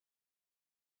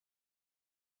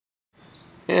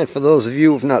And for those of you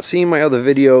who have not seen my other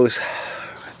videos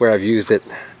where I've used it,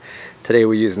 today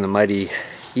we're using the mighty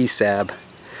ESAB,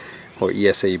 or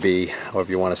ESAB,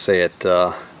 however you want to say it,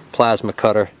 plasma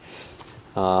cutter.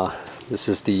 This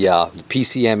is the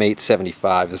PCM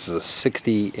 875. This is a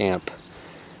 60 amp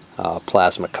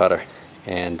plasma cutter,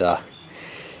 and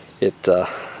it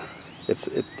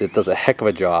does a heck of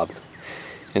a job.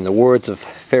 In the words of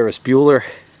Ferris Bueller,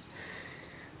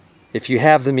 if you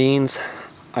have the means,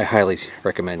 I highly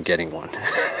recommend getting one.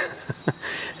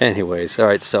 Anyways,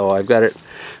 alright, so I've got it.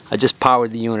 I just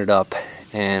powered the unit up,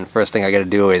 and first thing I got to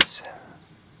do is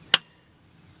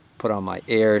put on my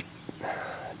air.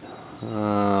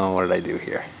 What did I do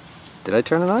here? Did I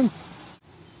turn it on?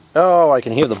 Oh, I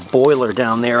can hear the boiler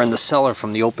down there in the cellar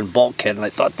from the open bulkhead, and I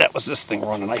thought that was this thing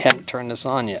running. I haven't turned this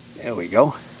on yet. There we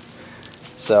go.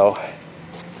 So,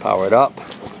 power it up.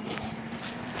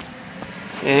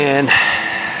 And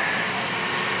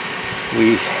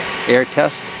we air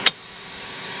test.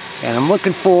 And I'm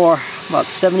looking for about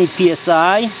 70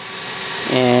 psi,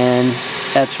 and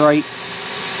that's right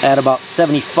at about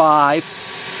 75.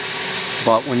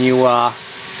 But when you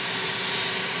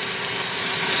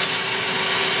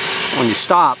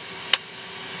stop,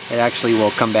 it actually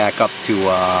will come back up to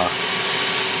a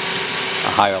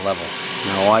higher level.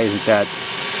 Now, why isn't that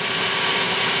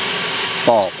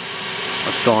fault?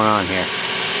 What's going on here?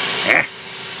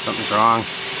 Something's wrong.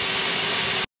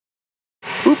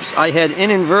 Oops, I had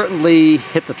inadvertently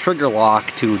hit the trigger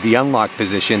lock to the unlock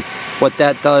position. What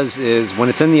that does is, when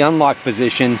it's in the unlock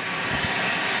position,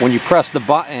 when you press the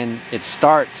button, it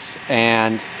starts,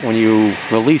 and when you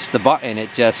release the button,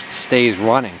 it just stays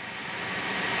running.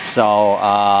 So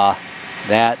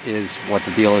that is what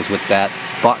the deal is with that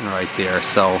button right there.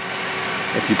 So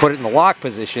if you put it in the lock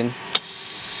position,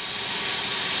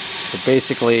 it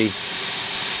basically,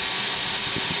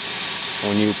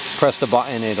 when you press the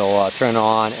button, it'll turn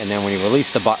on, and then when you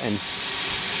release the button,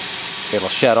 it'll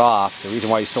shut off. The reason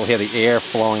why you still hear the air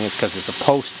flowing is because it's a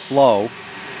post flow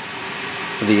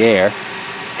for the air.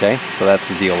 Okay, so that's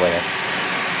the deal there.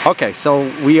 Okay, so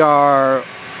we are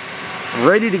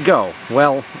ready to go.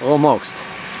 Well, almost.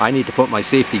 I need to put my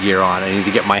safety gear on. I need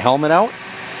to get my helmet out.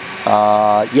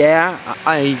 Yeah,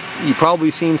 you've probably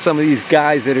seen some of these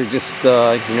guys that are just,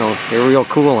 you know, they're real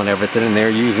cool and everything, and they're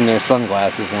using their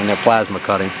sunglasses when they're plasma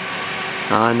cutting.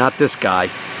 Not this guy.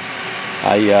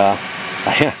 I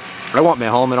want my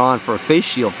helmet on for a face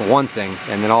shield for one thing,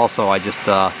 and then also I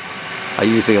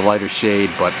use a lighter shade,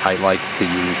 but I like to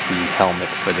use the helmet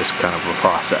for this kind of a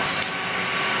process.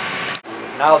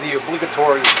 Now the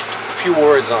obligatory few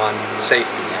words on safety.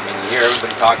 I mean, you hear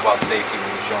everybody talk about safety when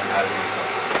you're showing how to do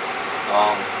something.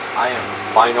 I am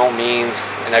by no means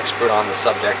an expert on the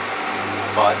subject,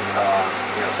 but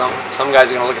you know, some guys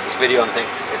are going to look at this video and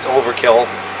think it's overkill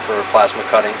for plasma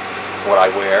cutting what I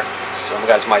wear. Some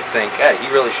guys might think, hey, he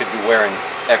really should be wearing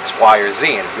X, Y, or Z,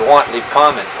 and if you want, leave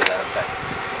comments to that effect.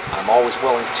 I'm always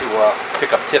willing to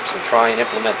pick up tips and try and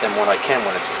implement them when I can,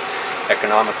 when it's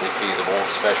economically feasible,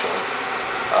 especially.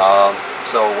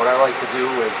 So what I like to do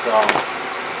is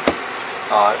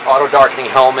auto darkening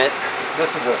helmet.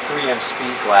 This is a 3M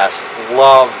speed glass.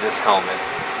 Love this helmet.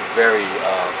 Very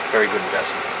good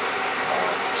investment.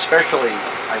 Especially,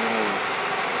 I mean,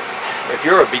 if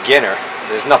you're a beginner,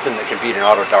 there's nothing that can beat an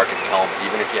auto darkening helmet,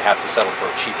 even if you have to settle for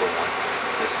a cheaper one.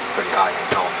 This is a pretty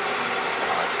high-end helmet.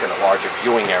 It's got a larger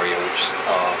viewing area, which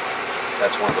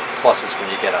that's one of the pluses when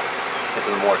you get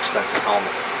into the more expensive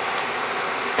helmets.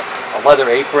 A leather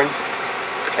apron.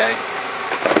 Okay.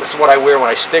 This is what I wear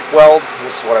when I stick weld.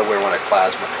 This is what I wear when I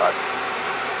plasma cut.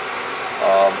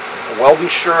 A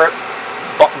welding shirt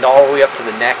buttoned all the way up to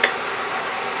the neck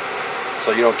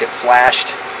so you don't get flashed.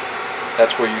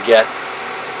 That's where you get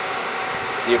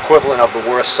the equivalent of the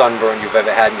worst sunburn you've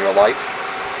ever had in your life.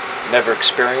 Never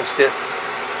experienced it.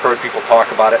 Heard people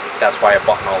talk about it. That's why I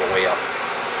button all the way up.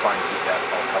 Try and keep that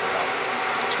all covered up.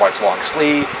 That's why it's long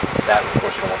sleeve. That, of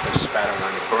course, you don't want this spattering on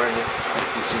you, burning you.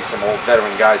 You see some old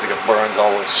veteran guys that got burns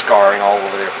all over, scarring all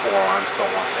over their forearms.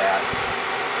 Don't want that.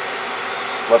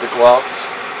 Leather gloves,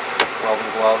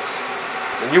 welding gloves.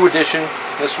 The new edition.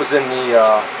 This was in the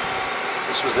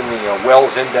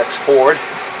Wells Index Horde.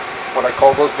 What I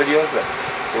call those videos. That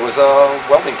there was a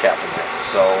welding cap in there.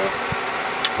 So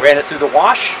ran it through the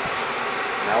wash.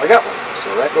 Now we got one.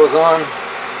 So that goes on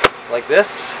like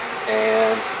this,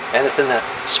 and anything that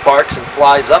sparks and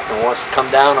flies up and wants to come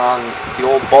down on the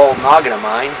old bald noggin of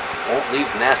mine won't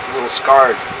leave nasty little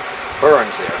scarred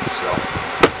burns there. So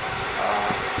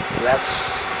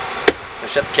that's. I'm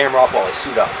gonna shut the camera off while I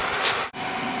suit up.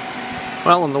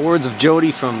 Well, in the words of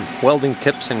Jody from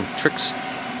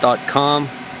weldingtipsandtricks.com,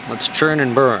 let's churn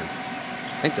and burn.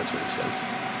 think that's what he says.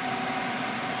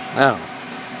 I don't know.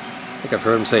 I think I've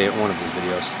heard him say it in one of his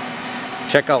videos.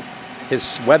 Check out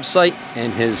his website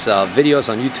and his videos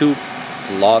on YouTube.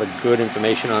 A lot of good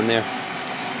information on there.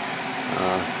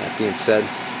 That being said,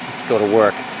 let's go to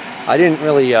work. I didn't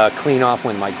really clean off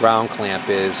when my ground clamp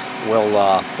is.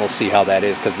 We'll see how that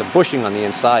is, because the bushing on the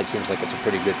inside seems like it's a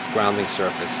pretty good grounding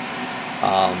surface.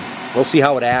 We'll see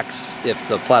how it acts. If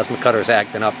the plasma cutter is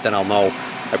acting up, then I'll know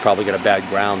I probably got a bad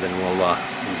ground, and we'll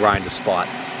grind the spot.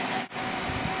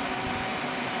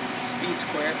 Speed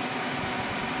square.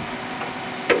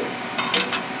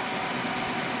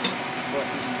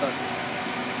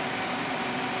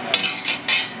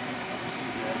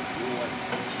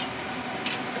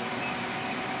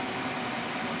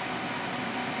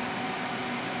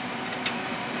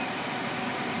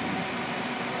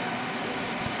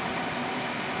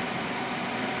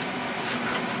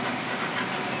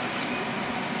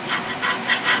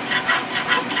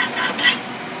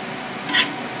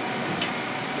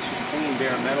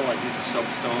 Bare metal, I use a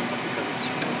soapstone, but because it's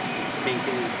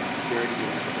painted and dirty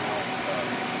and everything else,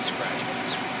 scratch with the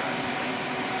screwdriver.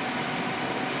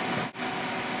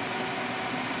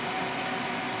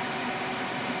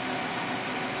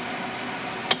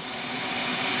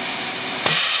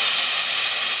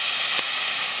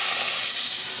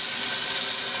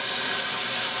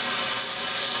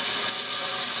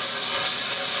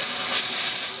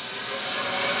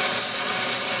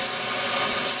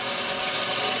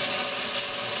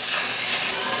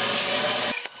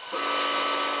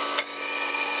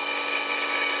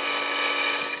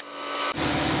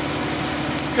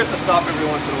 Good to stop every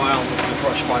once in a while with the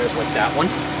brush fires like that one.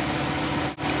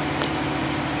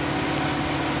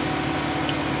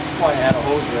 That's why I had a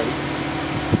hose ready.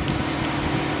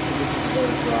 This is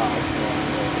very dry, so I'm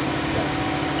going to check.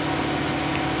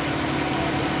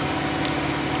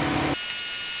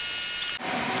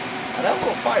 Now that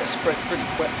little fire spread pretty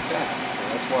quick fast, so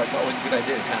that's why it's always a good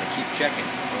idea to kind of keep checking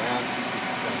around and see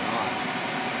what's going on.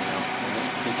 You know, in this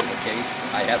particular case,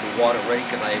 I had the water ready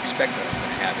because I expected I was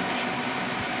going to have an issue.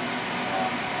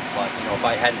 But, you know, if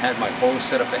I hadn't had my hose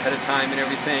set up ahead of time and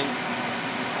everything,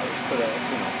 I just could have,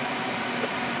 you know,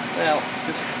 well,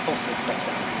 this most of this stuff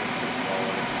down here is pretty low,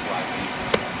 and it's dry leaves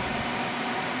and stuff.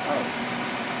 Oh.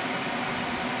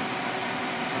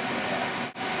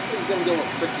 This is going to be a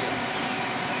little trickier.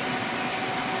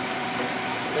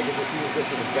 I think I just use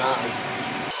this as a guide.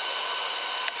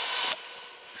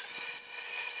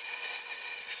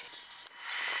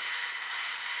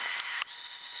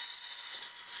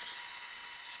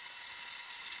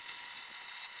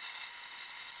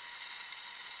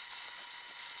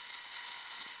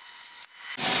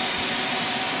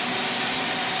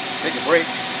 Take a break.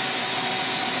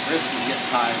 Wrist is getting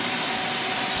tired.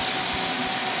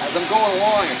 As I'm going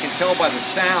along, I can tell by the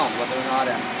sound whether or not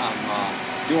I'm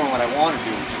doing what I want to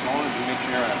do, which is I want to make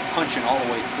sure I'm punching all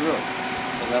the way through,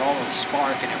 so that all the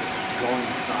spark and everything's going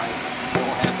inside. It's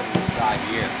all happening inside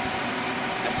here.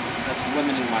 That's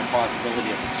limiting my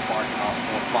possibility of it sparking off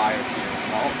more fires here,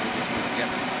 and also just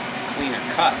getting a cleaner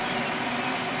cut.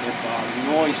 If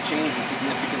the noise changes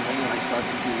significantly and I start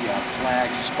to see slag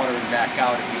sputtering back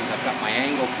out, it means I've got my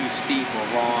angle too steep or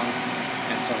wrong,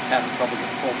 and so it's having trouble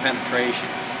getting full penetration.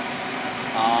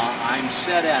 I'm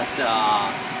set at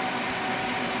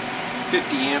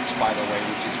 50 amps, by the way,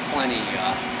 which is plenty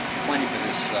for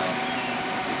this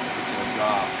particular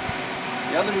job.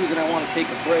 The other reason I want to take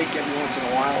a break every once in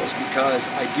a while is because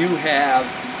I do have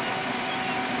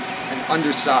an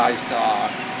undersized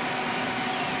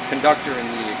conductor in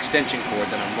the extension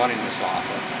cord that I'm running this off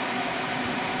of.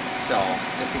 So,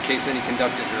 just in case any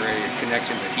conductors or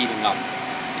connections are heating up,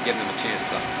 to give them a chance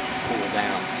to cool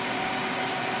down.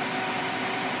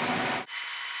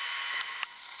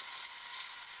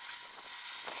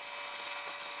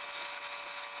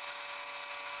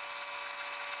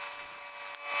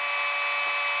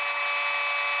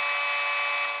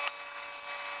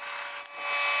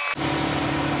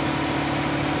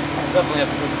 I'll definitely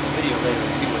have to look at the video later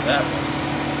and see where that was.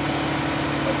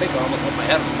 I think I almost lit my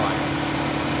head on fire.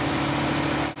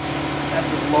 That's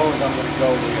as low as I'm going to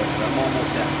go there, because I'm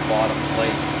almost at the bottom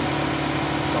plate.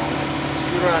 So I'm going to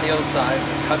scoot around the other side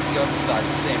and cut the other side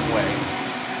the same way.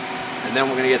 And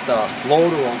then we're going to get the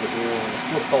loader over here and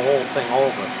flip the whole thing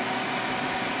over.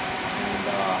 And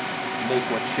make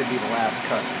what should be the last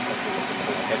cut, essentially with this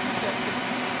whole heavy section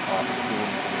off of the boom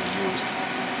that we're going to use.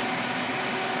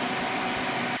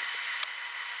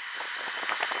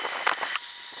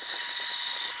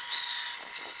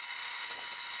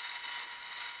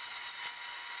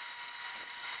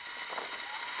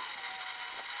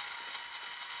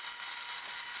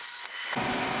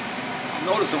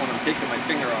 I'm noticing when I'm taking my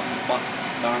finger off the button,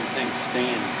 the darn thing's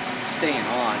staying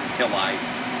on until I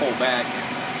pull back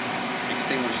and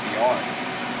extinguish the arc.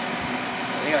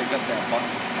 I think I got that button.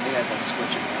 I think I had that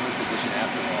switch in the on position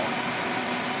after all.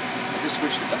 I just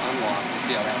switched it to unlock. We'll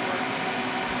see how that works.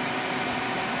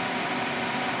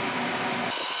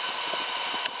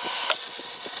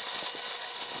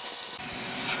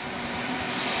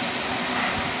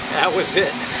 That was it.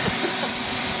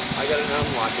 I got an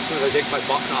unlock. As soon as I take my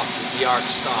button off, the arc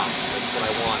stops. That's what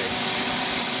I wanted.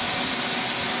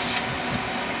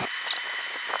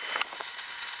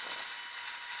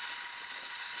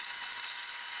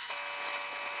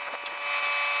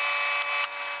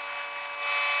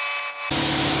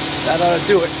 That ought to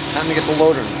do it. Time to get the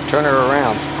loader and turn her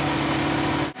around.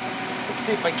 Let's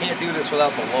see if I can't do this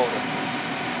without the loader.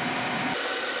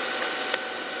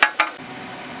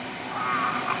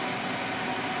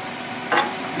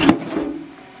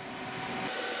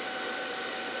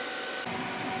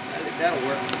 I think that'll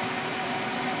work.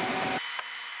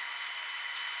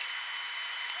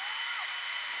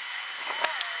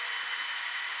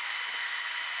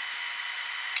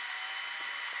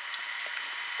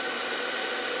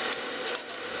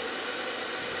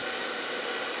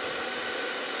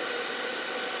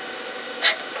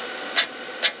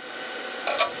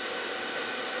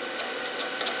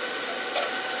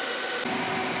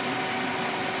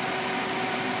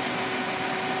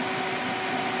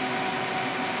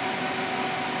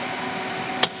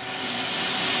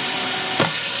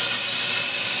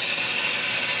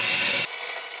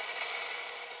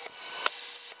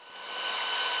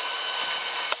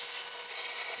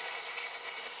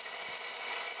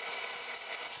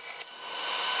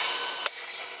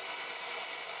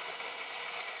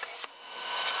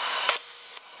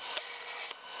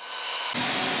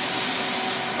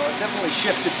 Definitely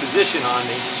shifted position on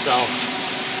me, so I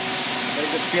have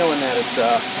a good feeling that it's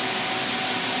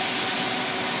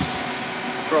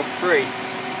broke free.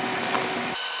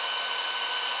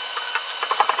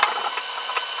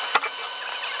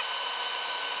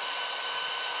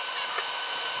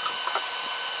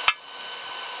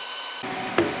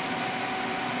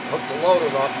 Hook the loader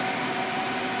up,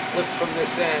 lift from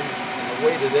this end, and the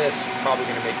weight of this is probably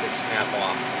going to make this snap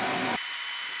off.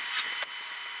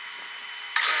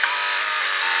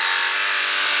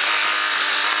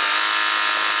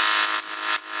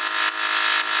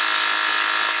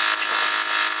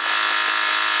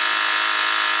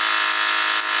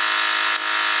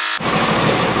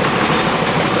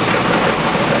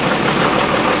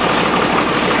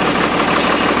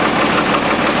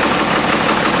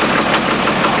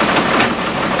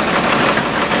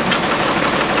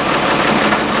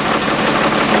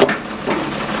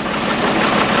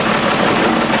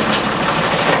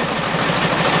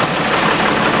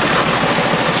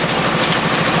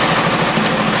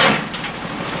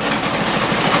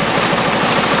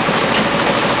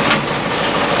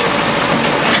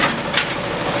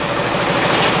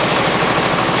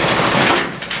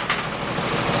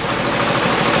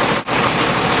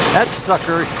 That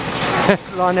sucker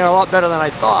is on there a lot better than I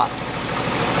thought.